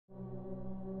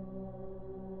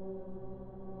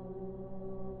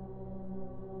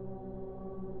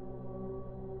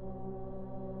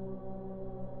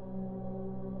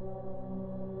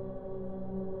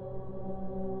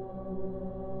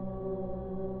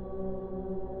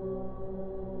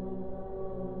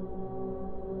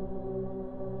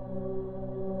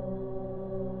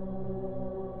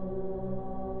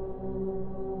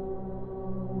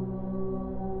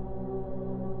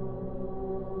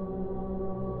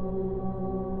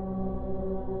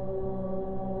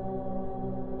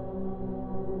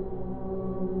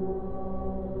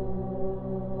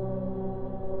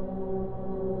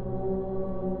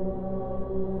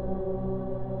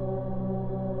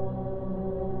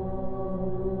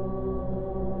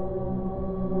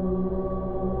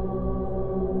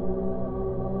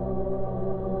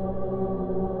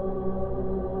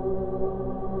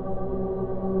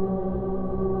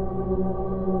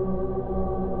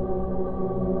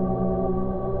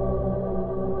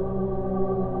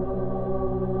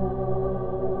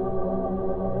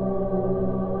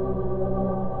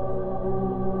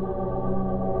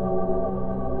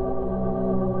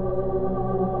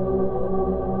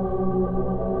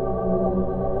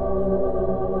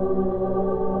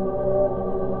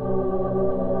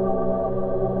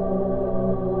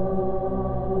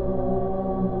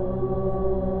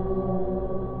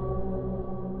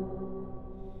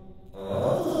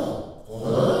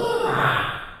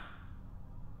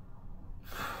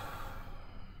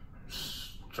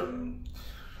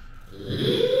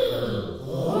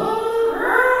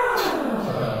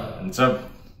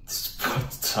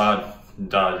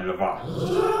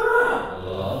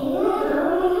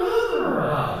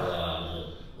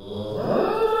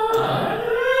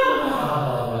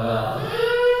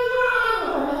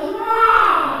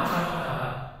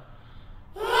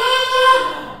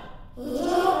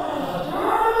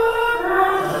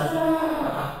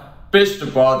beste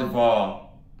body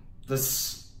war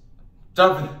das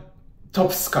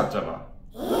Topfcutter war.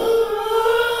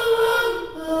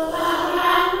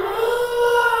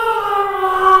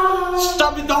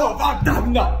 Stamina,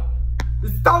 verdammt!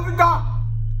 Stamina!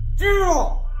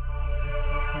 Tiro!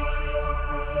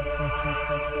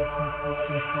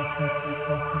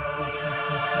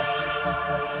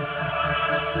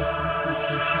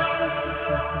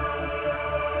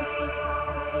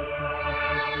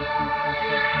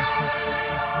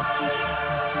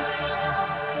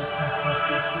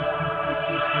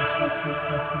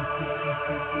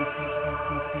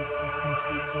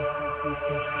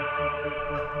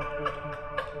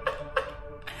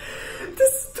 Das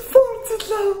ist der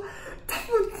Vorsitzende, der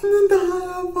unten in der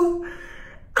Halle war.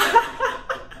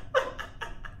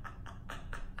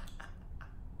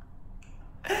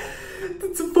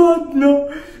 Der Partner,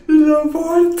 der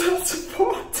Worte,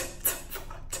 Support.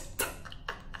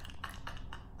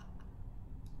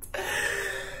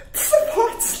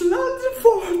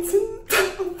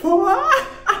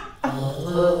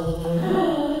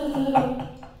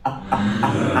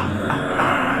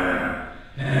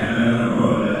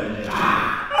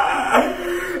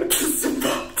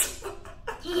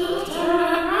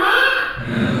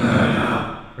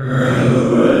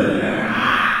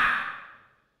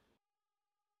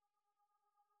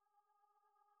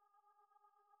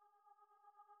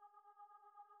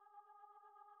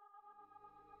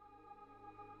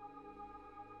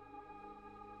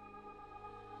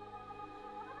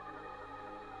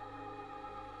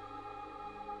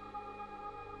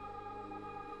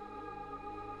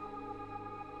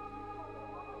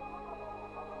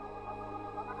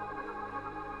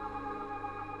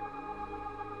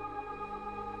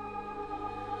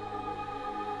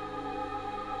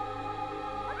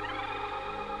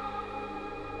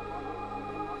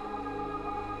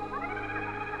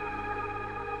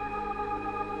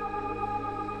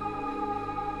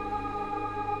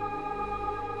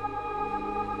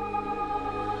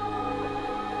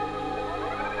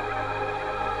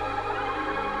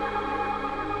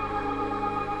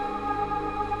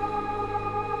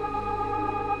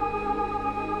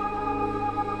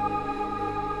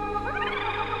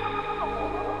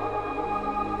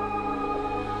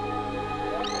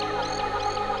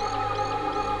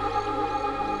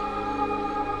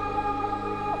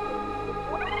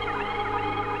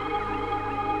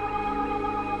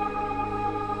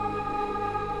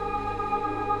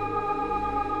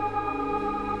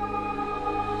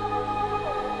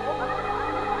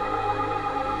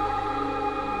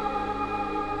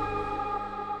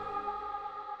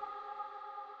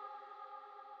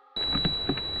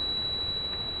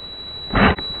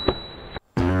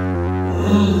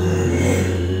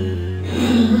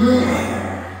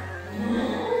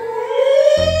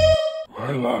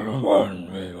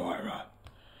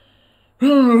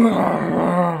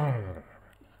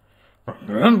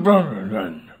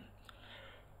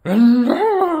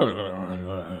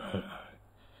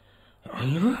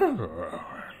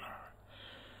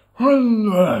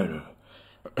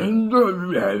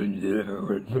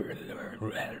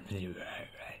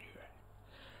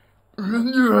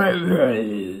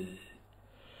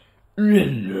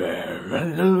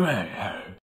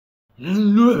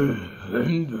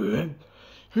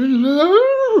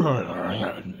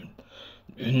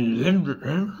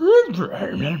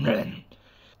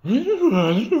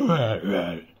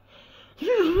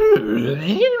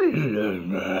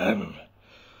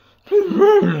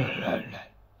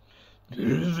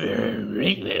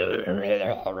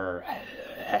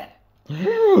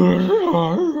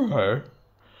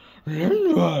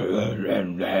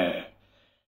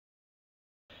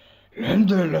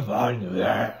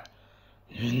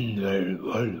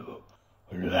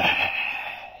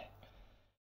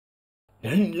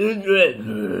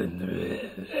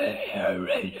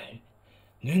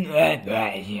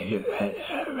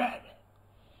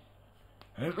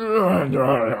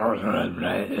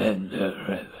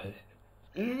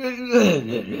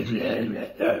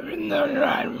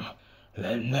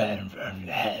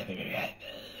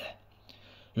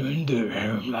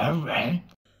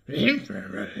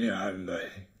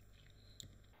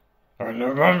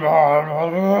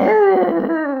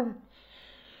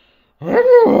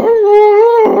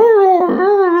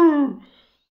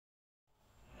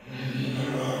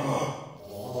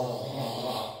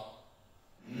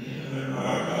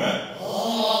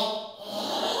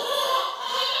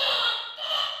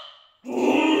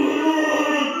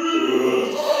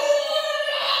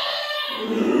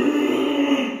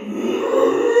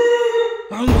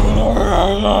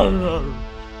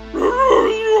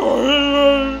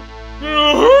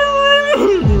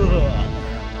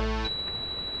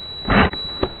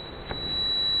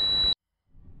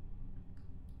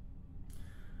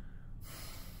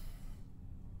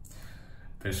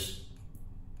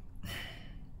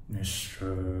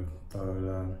 Mr.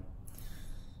 Paula,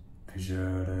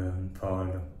 Pijara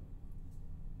Paula,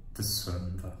 the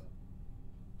Sunda.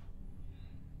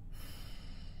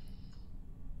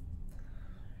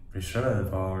 Pijara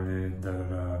Paula, the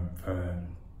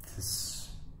this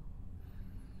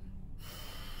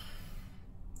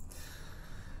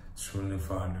Surely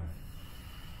Father.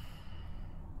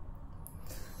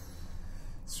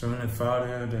 Surely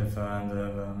Father, the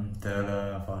Father, the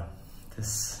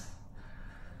this.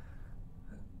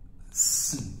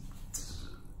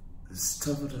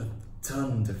 Större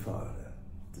tandefare,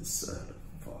 det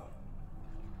särfar.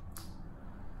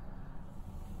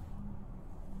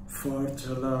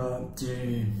 Fortala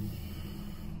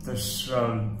det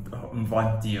skal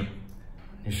omvandige.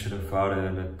 Ikke det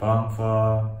fare med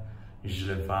banfa,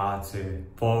 ikke det fare til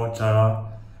porta.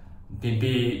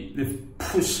 Bibi det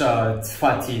pusha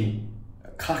tvati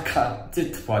kaka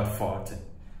dit vad forte.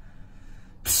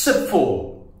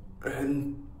 Psefo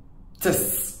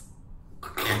das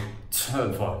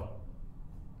Töpfer.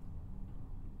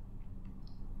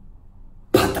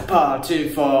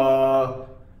 Party for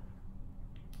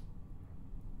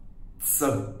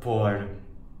support.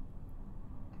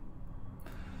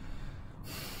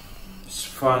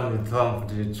 Finally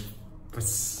confident, but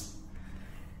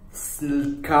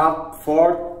sneak up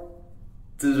for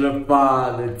the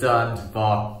bar the dance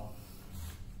bar.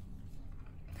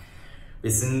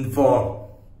 Listen for.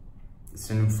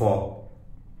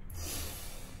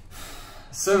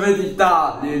 Så vil de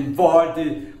dagligt, hvor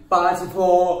det bare til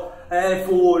på at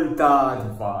få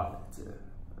dagligt for det.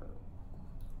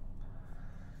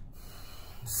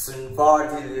 Sådan for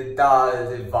det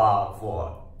dagligt bare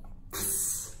for.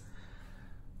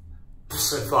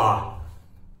 Pussefar.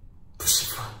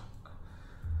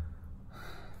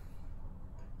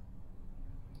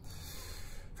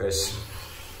 Fisk.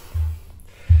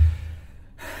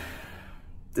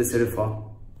 Det ser det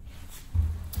for.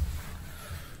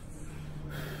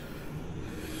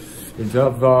 Det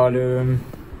var det.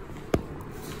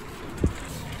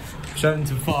 Känn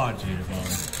till far till det bara.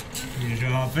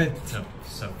 Jag vet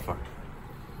så far.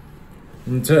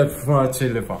 Inte far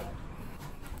till det bara.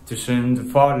 Det känn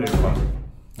till far till det bara.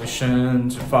 Det känn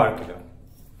till far till det.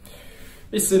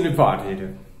 Visst är det far till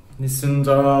det. Ni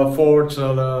synder far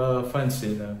till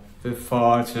fancy det. Det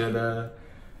far till det.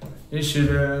 Inte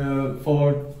det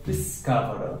far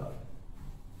diskavare.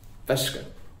 Väska.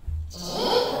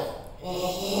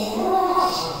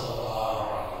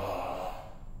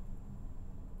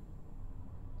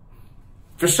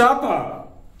 Försöka!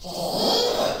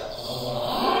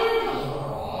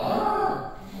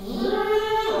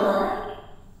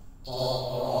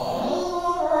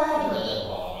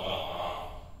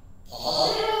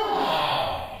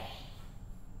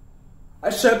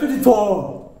 Jag köper det på!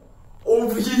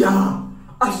 Och ja!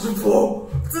 Alltså på!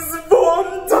 Det är svårt!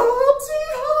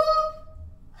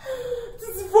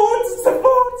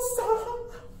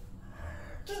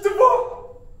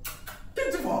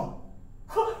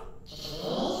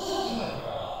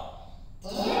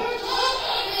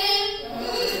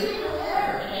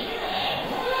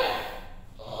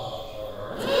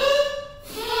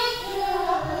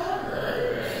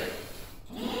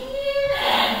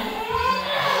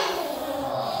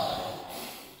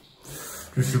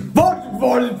 Du ska bort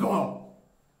Volvo!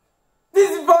 Det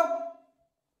är bara...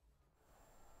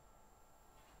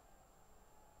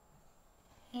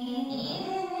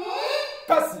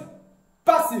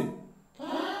 Passiv!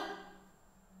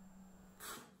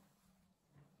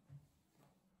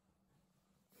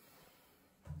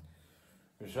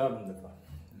 Vi kör med det bara.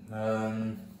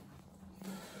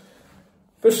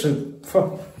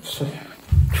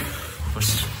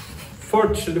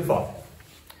 Fortsätt bara.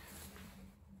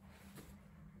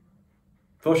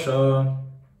 Proszę.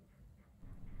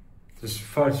 To jest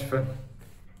fajne.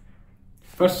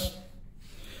 Först.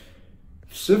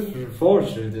 Syfter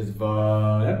fortsätter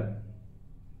bara.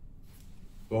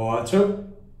 Vad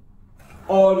tror?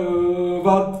 Och du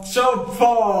vad tror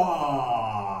på?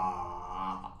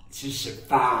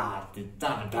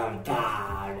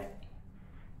 Där.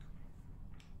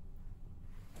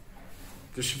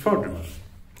 Det är svårt.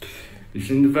 Det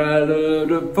är inte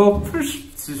värre på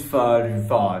först för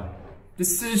far. Det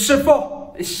är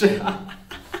svårt. Det är svårt.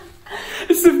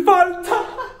 Det är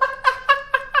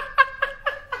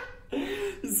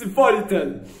svårt.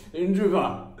 Inte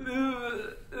va?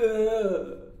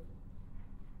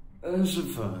 Det är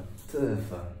svårt.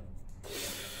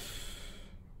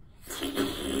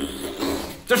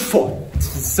 Det är fort.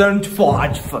 Sånt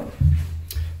fort.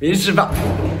 Vi är va.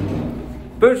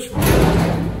 Börs.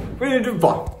 Vad är du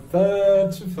va?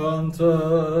 Världsfanta.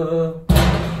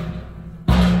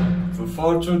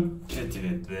 fortune till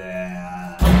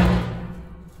there.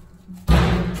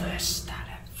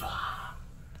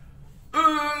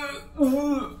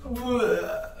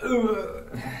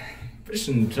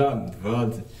 Bisschen dran,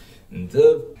 wat?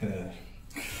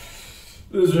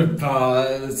 Je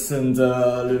passe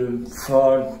le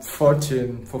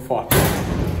fortune for fortune.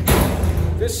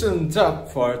 Bisschen tap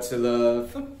for till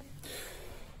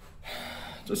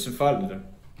just a fall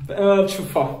there. Too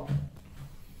far.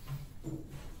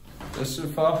 Just a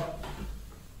far.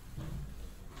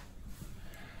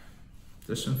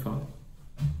 Just a far.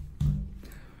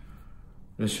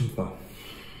 Just a far.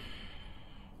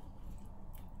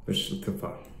 Just a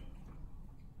far.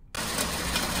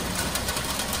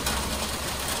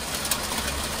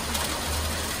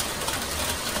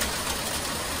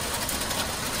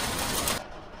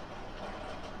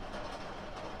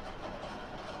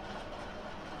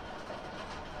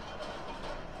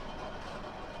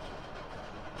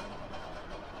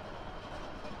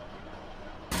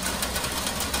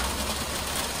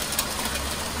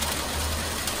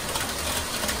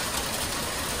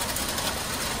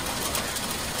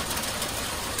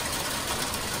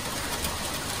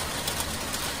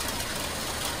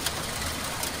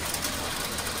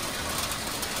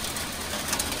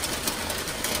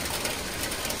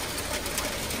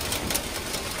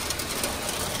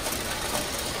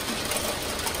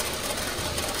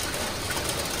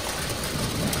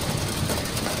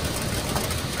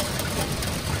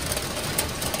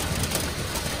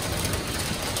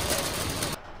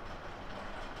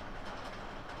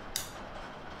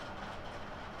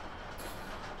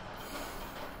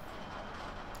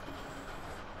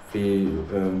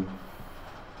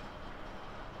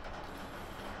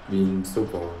 Being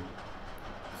super.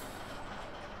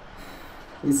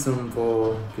 It's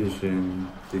simple, vision,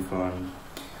 different.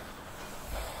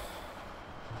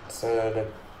 So,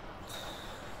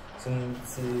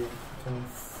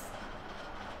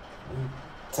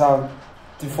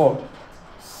 default.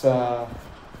 So,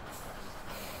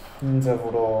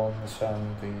 인자부로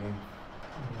샹디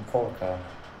포카.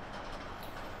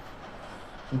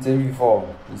 이제 before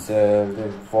이제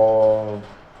before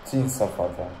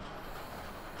진사파다.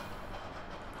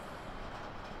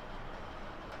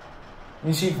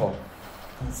 Insipo,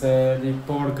 se li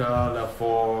porga la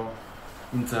for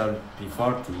inter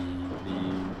biforti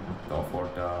li do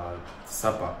forta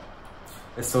sapa.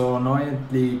 E so noi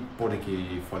li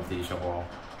porgi forti shavo.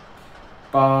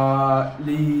 Pa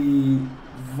li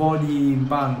voli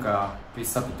banca pi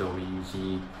sapito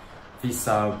vi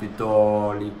visa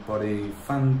bito li pori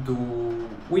fantu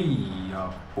wi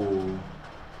po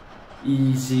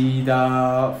isi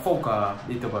da foca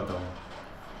li tobato.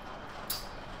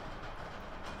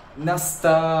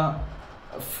 Nasta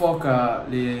foca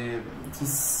le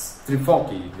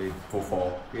trifochi le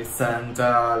fofo e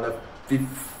santa la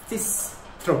tis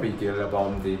tropiche la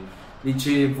bondi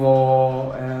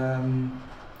dicevo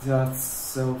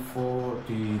that's so for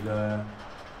the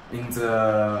in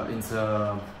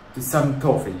the some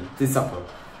toffee this upper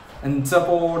and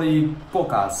support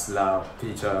podcast la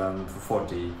picture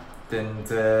 40 then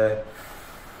the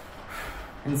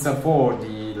in support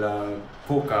la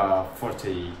poca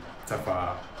 40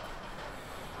 tapa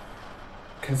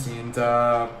così in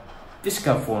da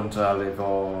disca fonta le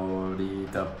voli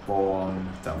da bon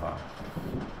tapa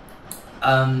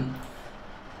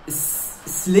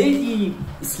sledi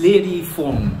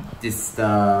form this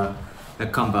la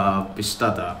camba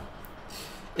pistata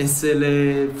e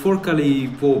le forcali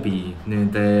pobi ne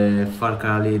de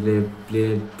farcali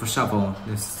le passavo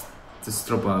ne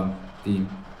stropa di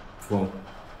fo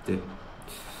de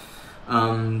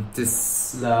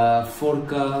this la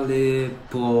forca le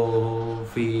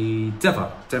pofi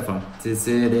defa this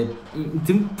le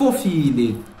pofi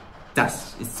le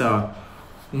das ist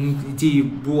die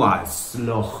boas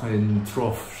loch en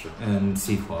trof en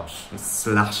sifos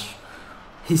slash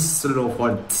hislo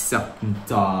for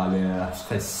saptale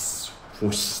stress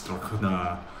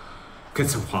frustrokna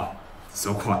ketsupa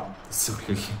so quoi so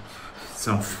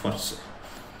force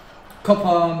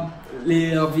Coppa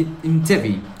le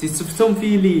intevi. C'est son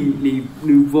fili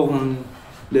le vont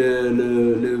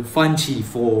le fanchi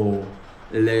for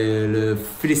le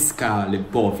frisca le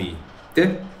bovi.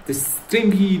 The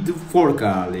stringy du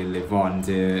forca le vont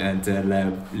and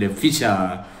le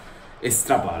fisha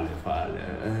estraba le fale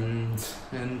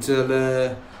and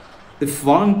le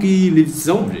funky le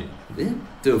zombie.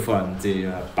 The fun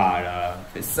the para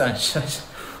it's some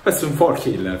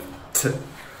forky left.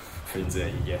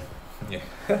 Yeah.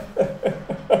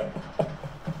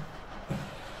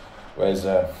 Where's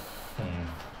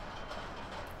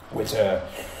which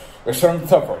some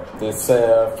tougher this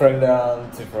friend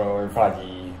for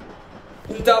Fadi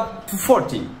Top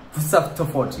 40. What's up to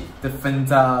 40? The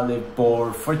Fentale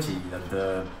Bor 40 and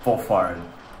the Bofar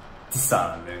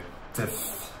Tisale.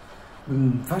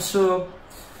 Faccio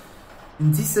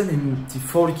in diesem die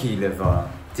Folge war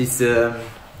diese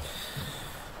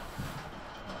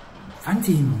fand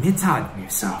die Mittag mir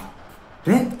so.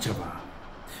 Retjaba.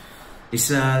 Is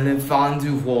levant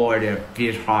du war der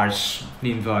Birharsch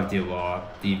min var det var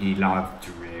die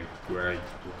lagdre word.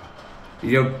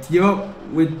 Jag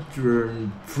withdrew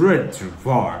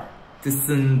var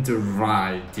descend the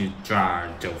right the jar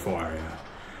the for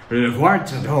the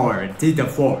water door did the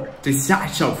for the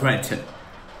sash of red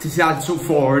the sash of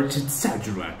for the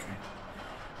saturate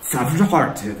several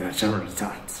heart the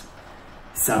charlatans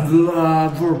several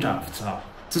word after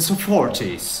the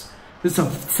supporties the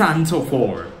sand of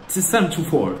for the central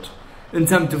fort in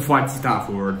time to fight staff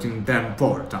word in them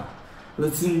porta.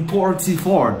 Let's import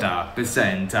for the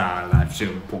percent life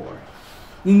import.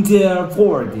 In the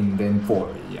boarding then for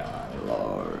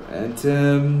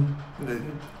and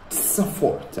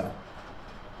support.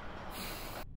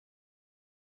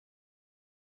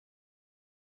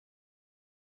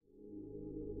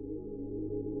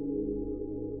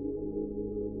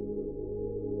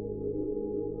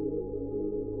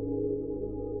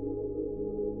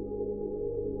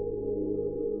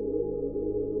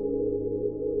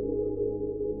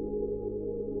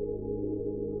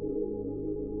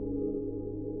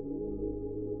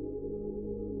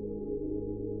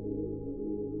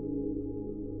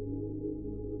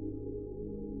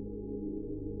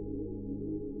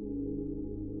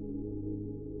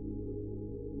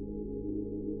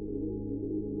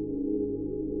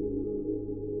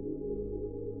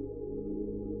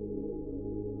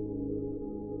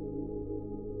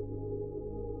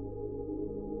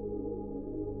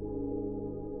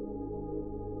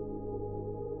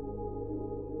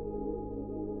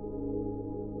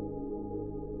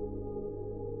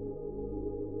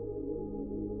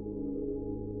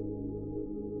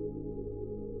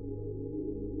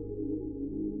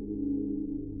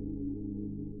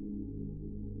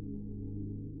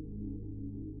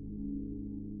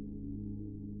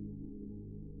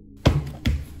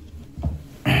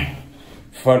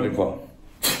 Volleyball.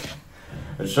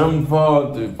 Some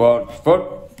for the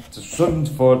sport, some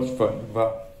for the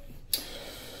volleyball.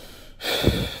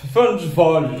 Fun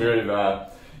for the river.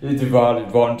 It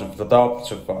divided one of the top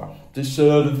so far. This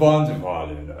the fun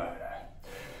divided.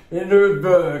 In the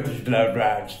bird is blood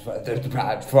rats, but the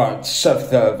bad fun, stuff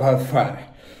the bad fun.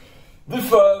 The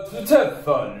first, the tenth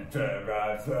fun, the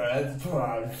right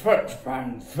first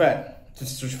fun,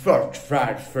 this is first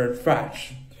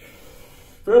fresh.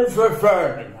 For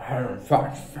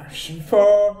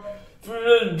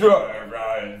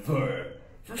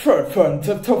fun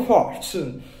to parts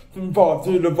and bought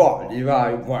to the body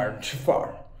I weren't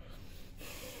far.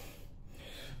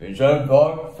 We should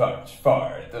walk fast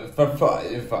far the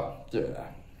five yeah.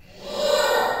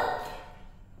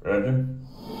 Ready?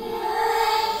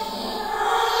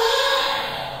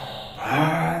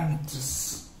 And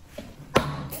just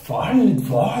funny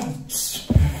thoughts.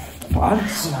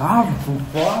 What's up?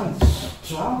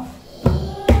 What's up?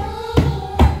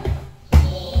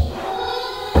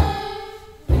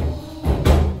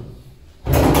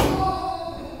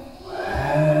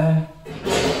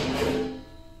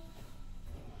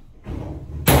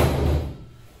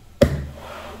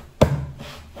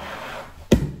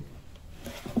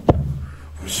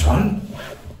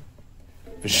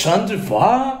 Verstanden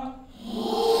war?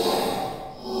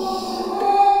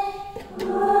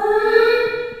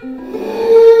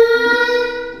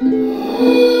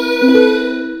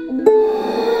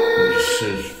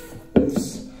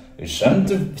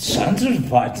 Santa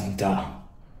warten da.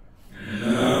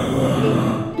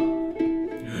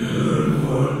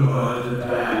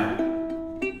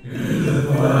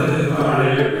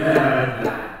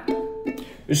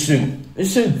 Ist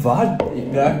es wahr?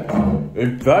 Was?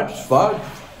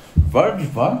 Ist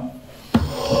es wahr?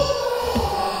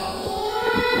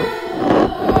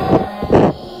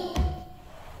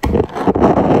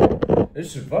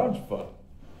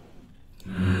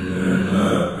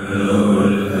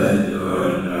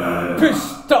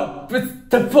 Stop with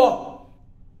the fall.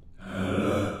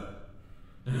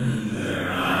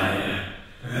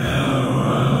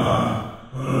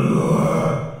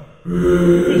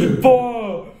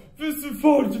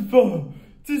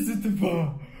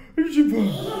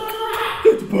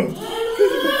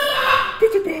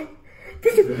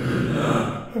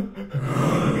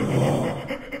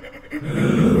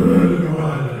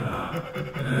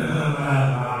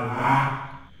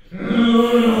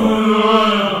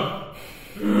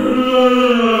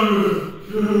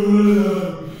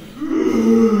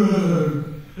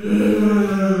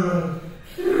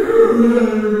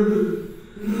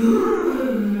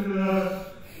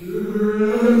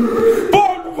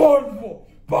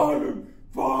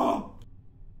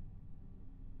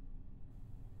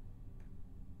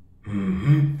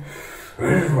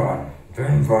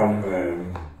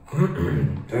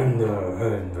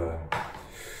 100.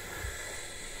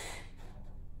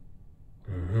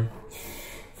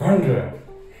 Thunder.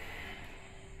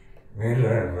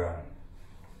 Miller.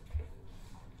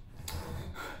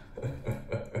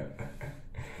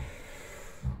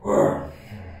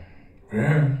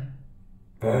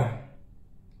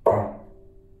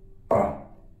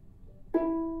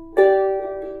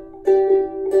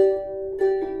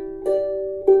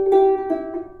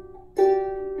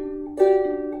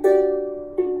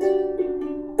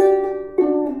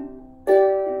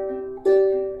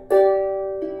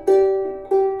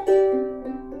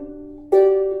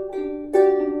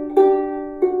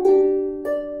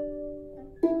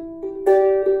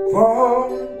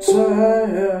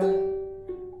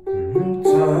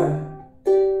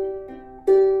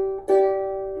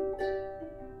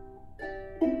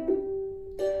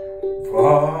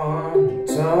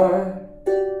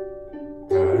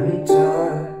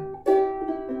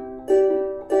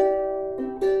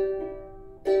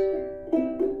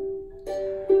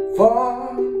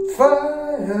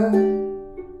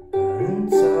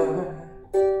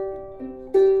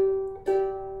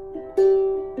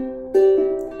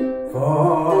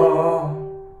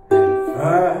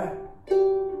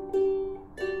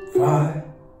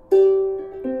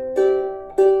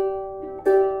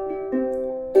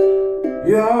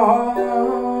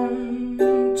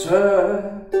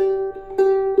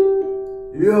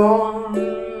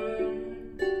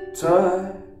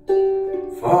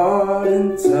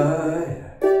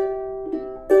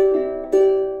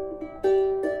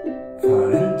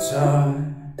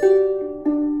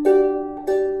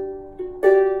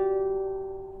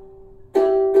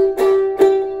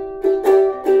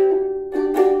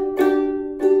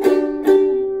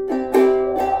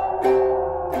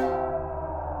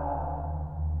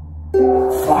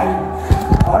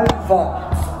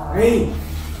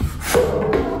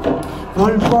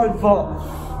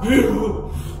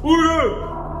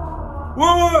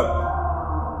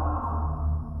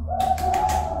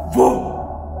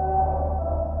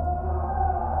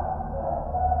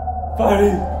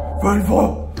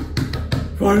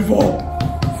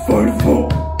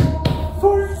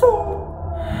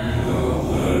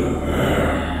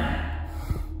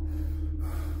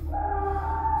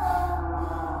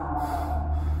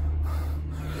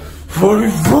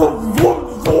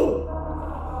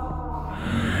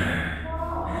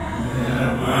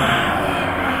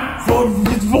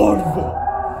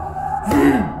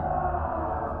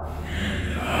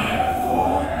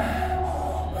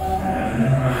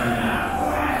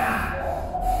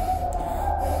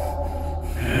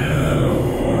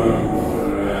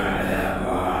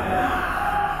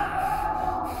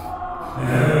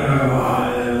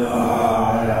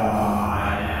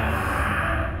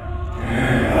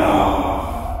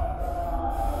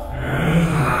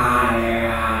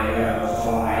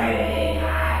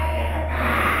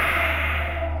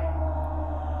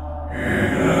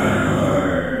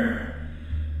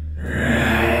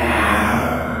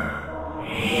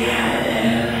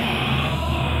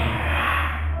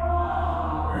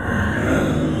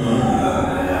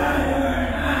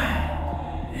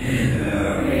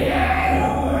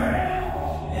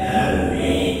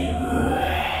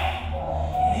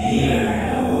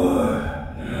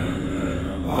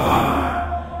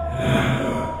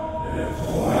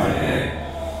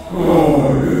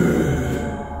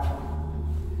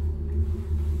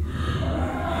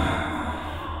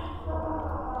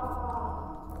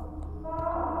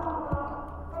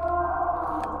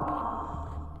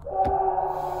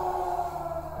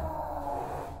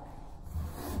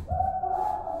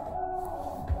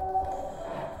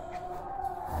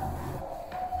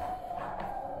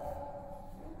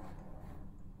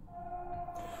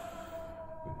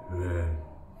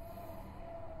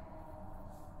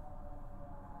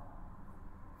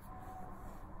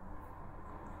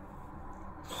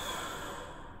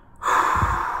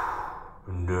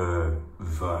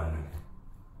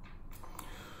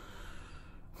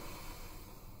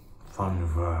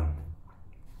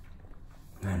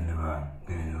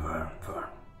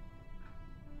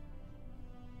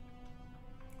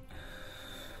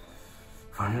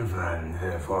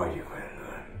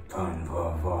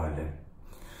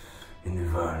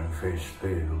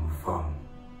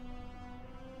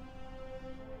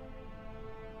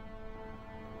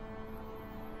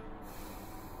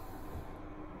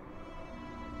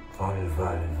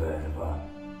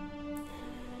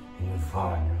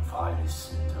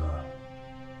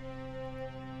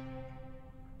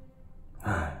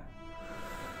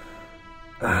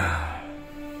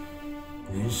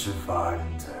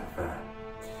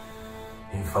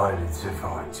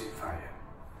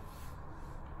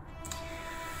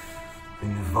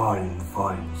 In fallen,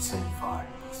 sen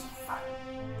fallen.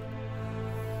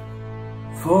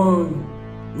 Från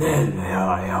den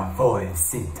har jag får en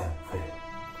sitta på.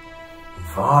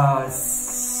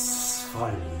 Fast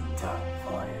fallen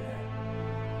fallen.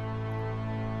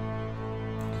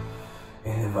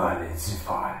 En fallen så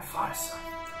fallen fast.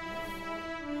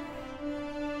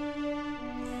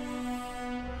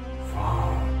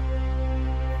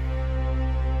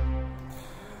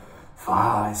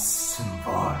 Fast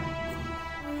fallen.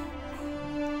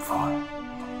 Fallen.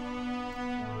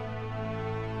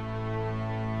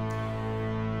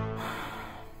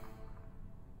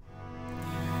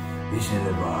 Vi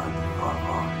känner bara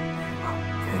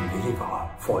den vill vara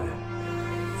full.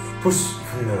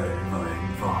 Pussflöden var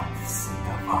en vard sin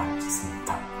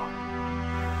tappar.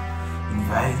 En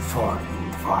väg för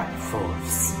en vard för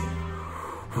sin.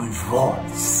 Hon var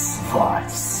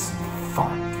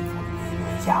fan på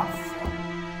livet jag.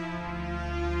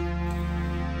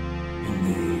 In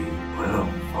the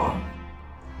world,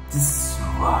 this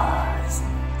was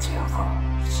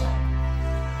generation.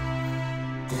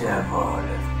 Det var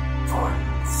från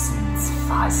sin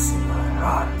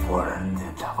fascinerad vården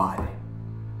det var det.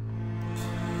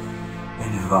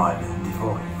 Men världen det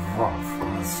var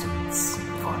från sin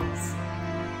fanns.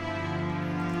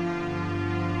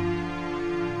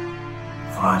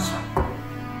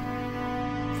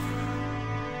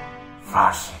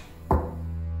 Fashion.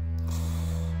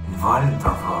 En världen det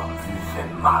var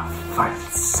vem man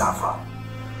falsava.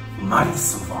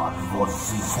 Mayz var vår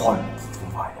folk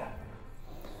det var det.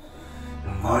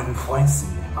 Mein Freund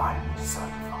sind mir beiden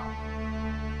gesagt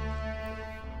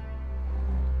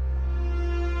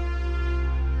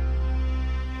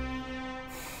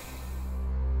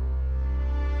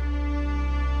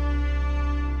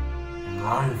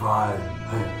war.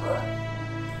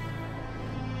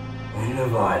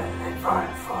 Eine Wahl mit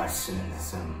beiden Vorstellungen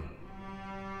sind.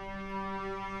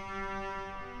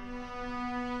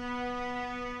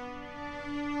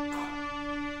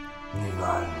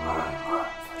 Niemand war.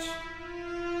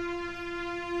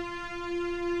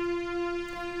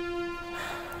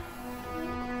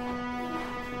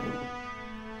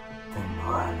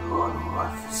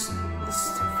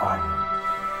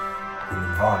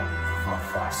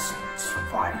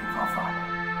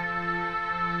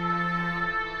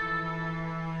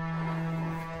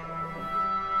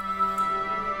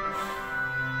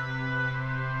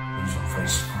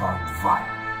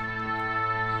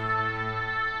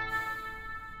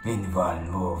 In var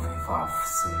hvor vi var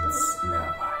sinds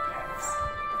lørdags.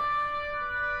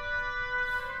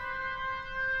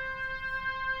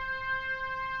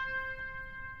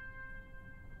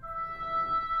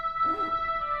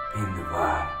 In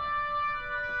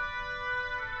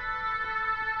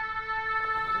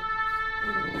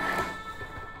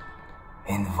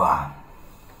var.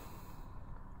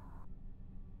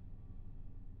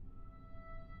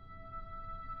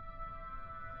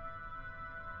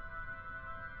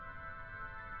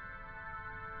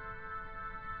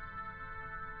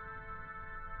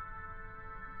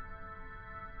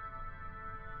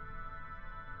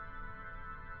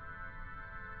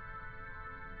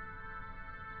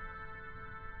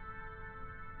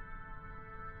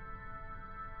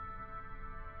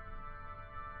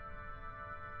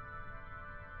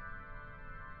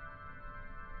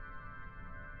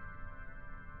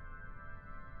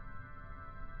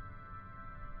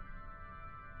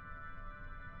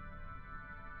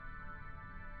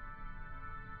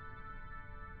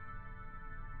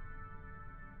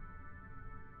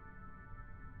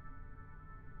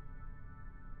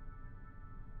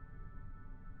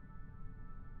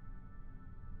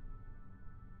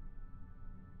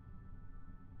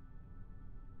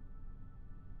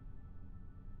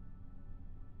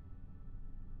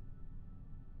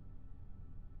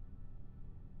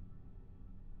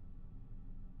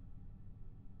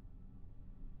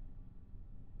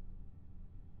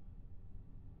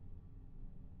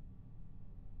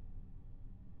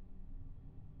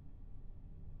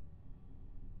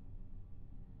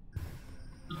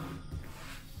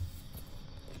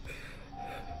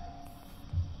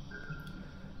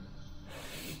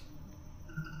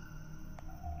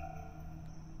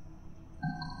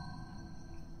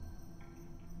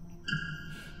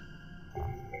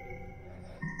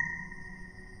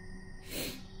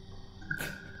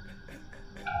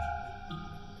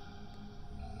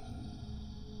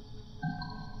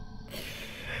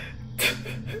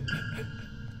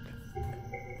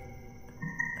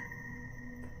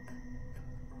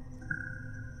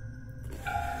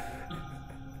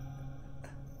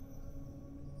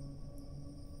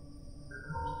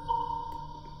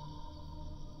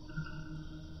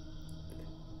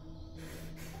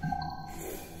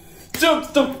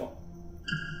 Shut the fuck.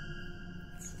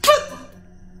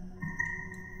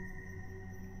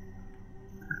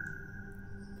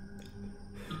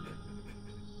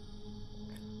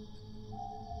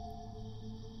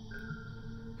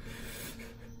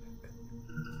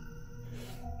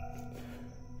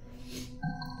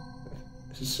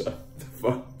 Shut the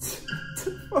fuck.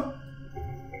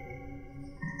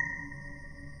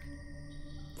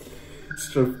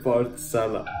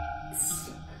 Straffartsala.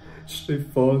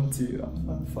 Straffartira.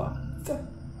 Fatta.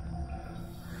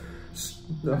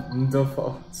 Snabba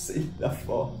fart. Sida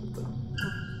farta.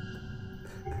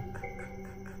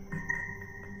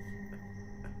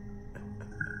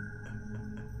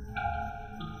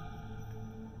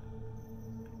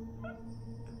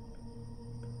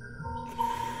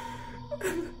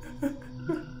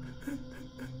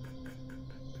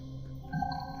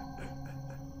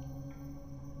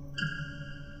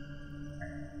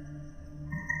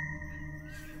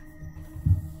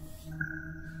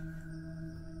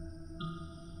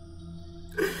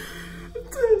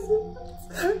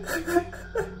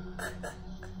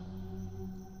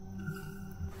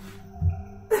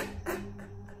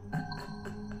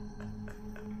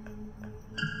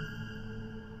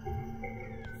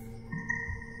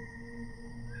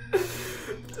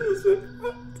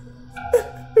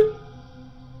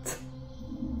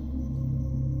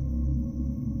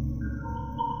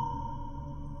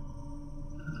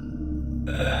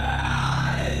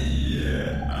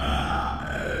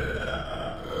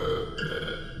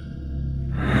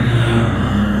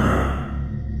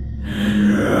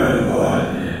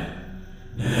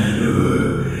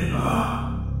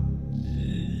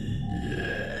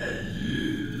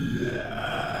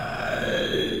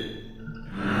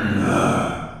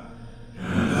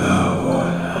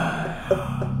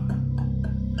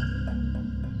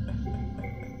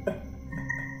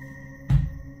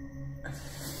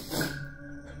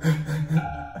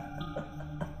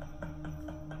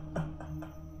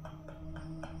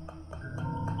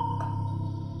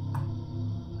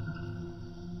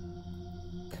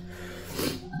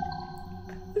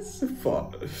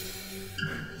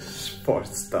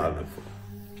 Fartstället.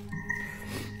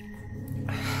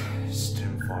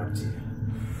 Strömfartyg.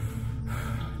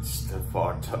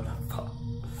 Strömfarten.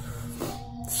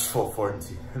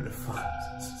 Sovfartyg. Eller fan.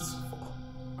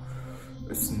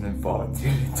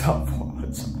 Strömfartyg.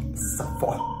 Strömfartyg.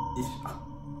 Safari.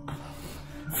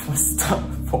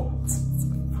 Strömfartyg.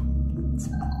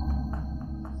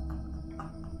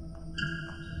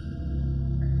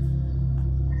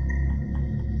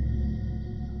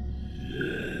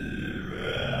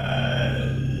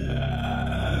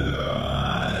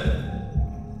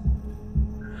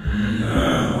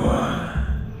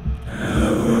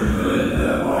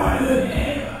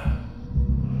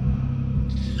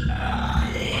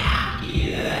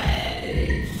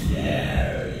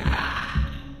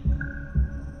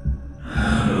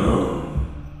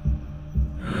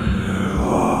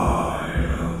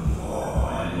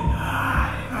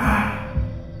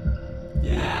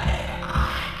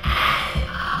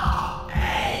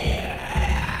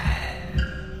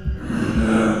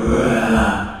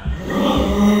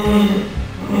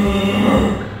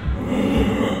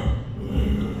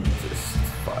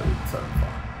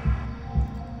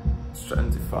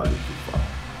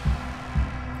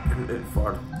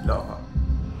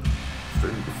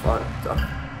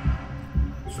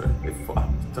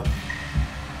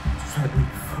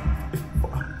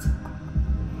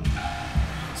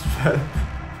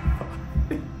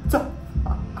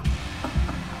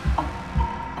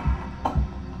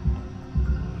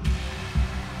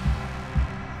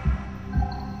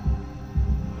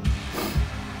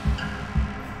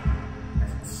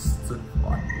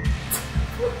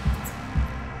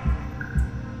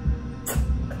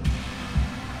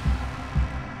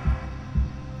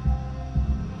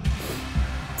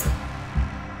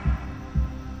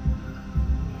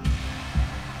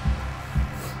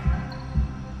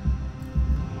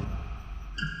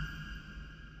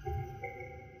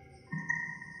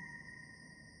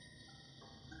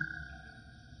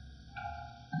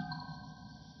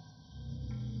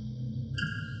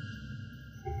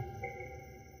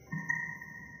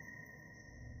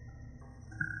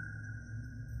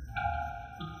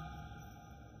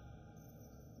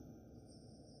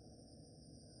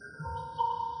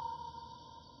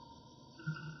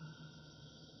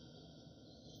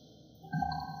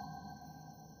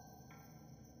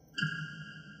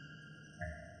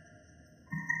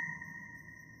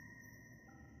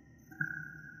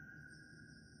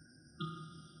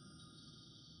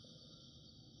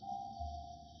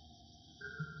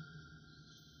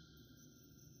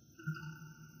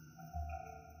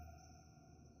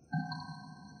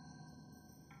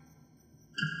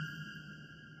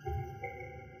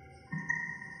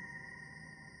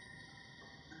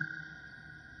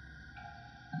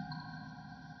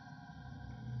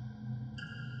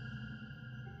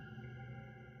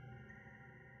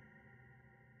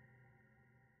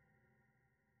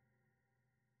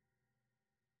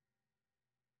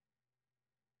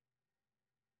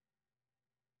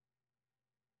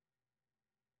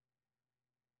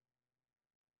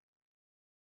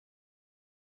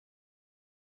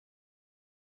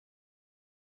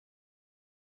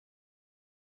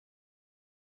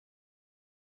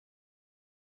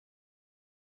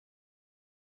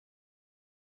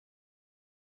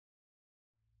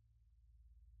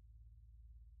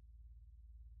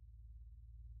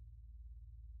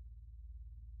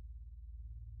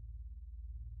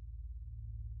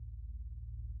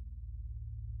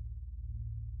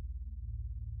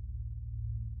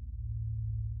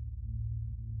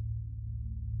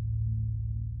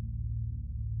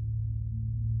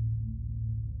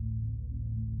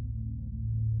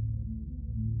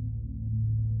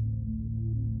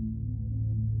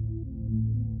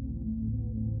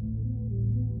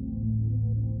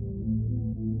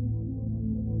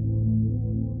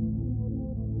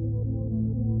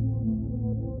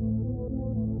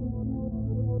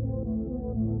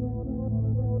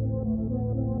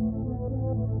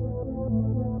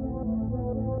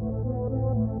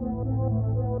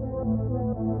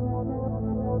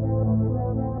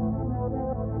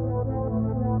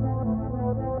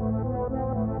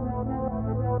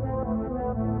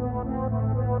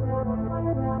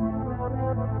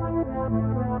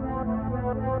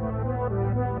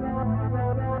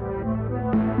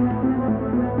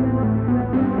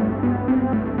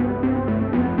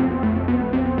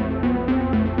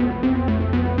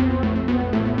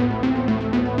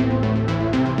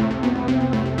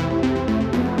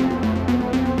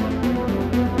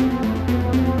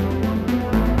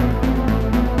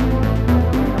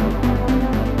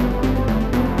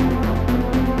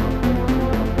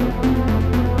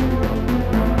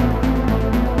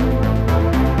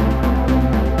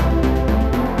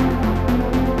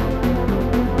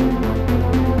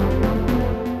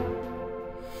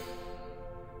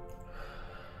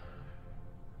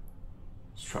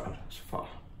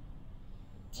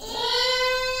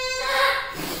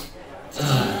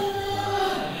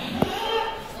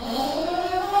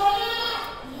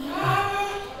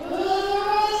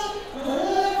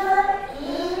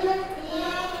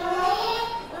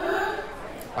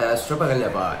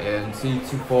 trabalhava em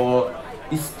tipo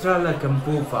estrela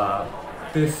campuva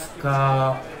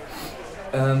pesca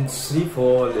se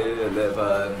for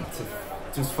leva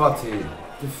desfate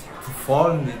de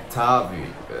forne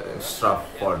tavi straf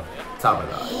for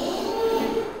tabela.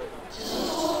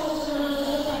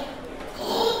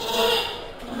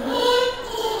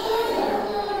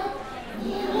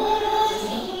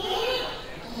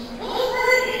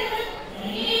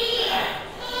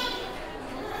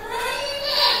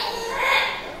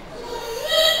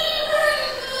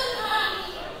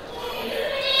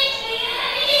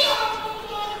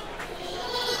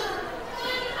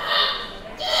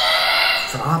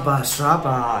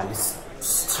 Straba,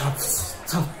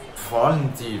 stop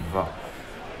falling diva.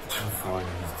 Falling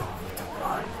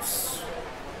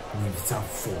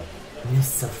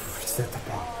Nisa for set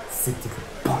up, sitting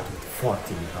body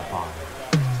 40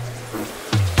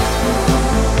 about.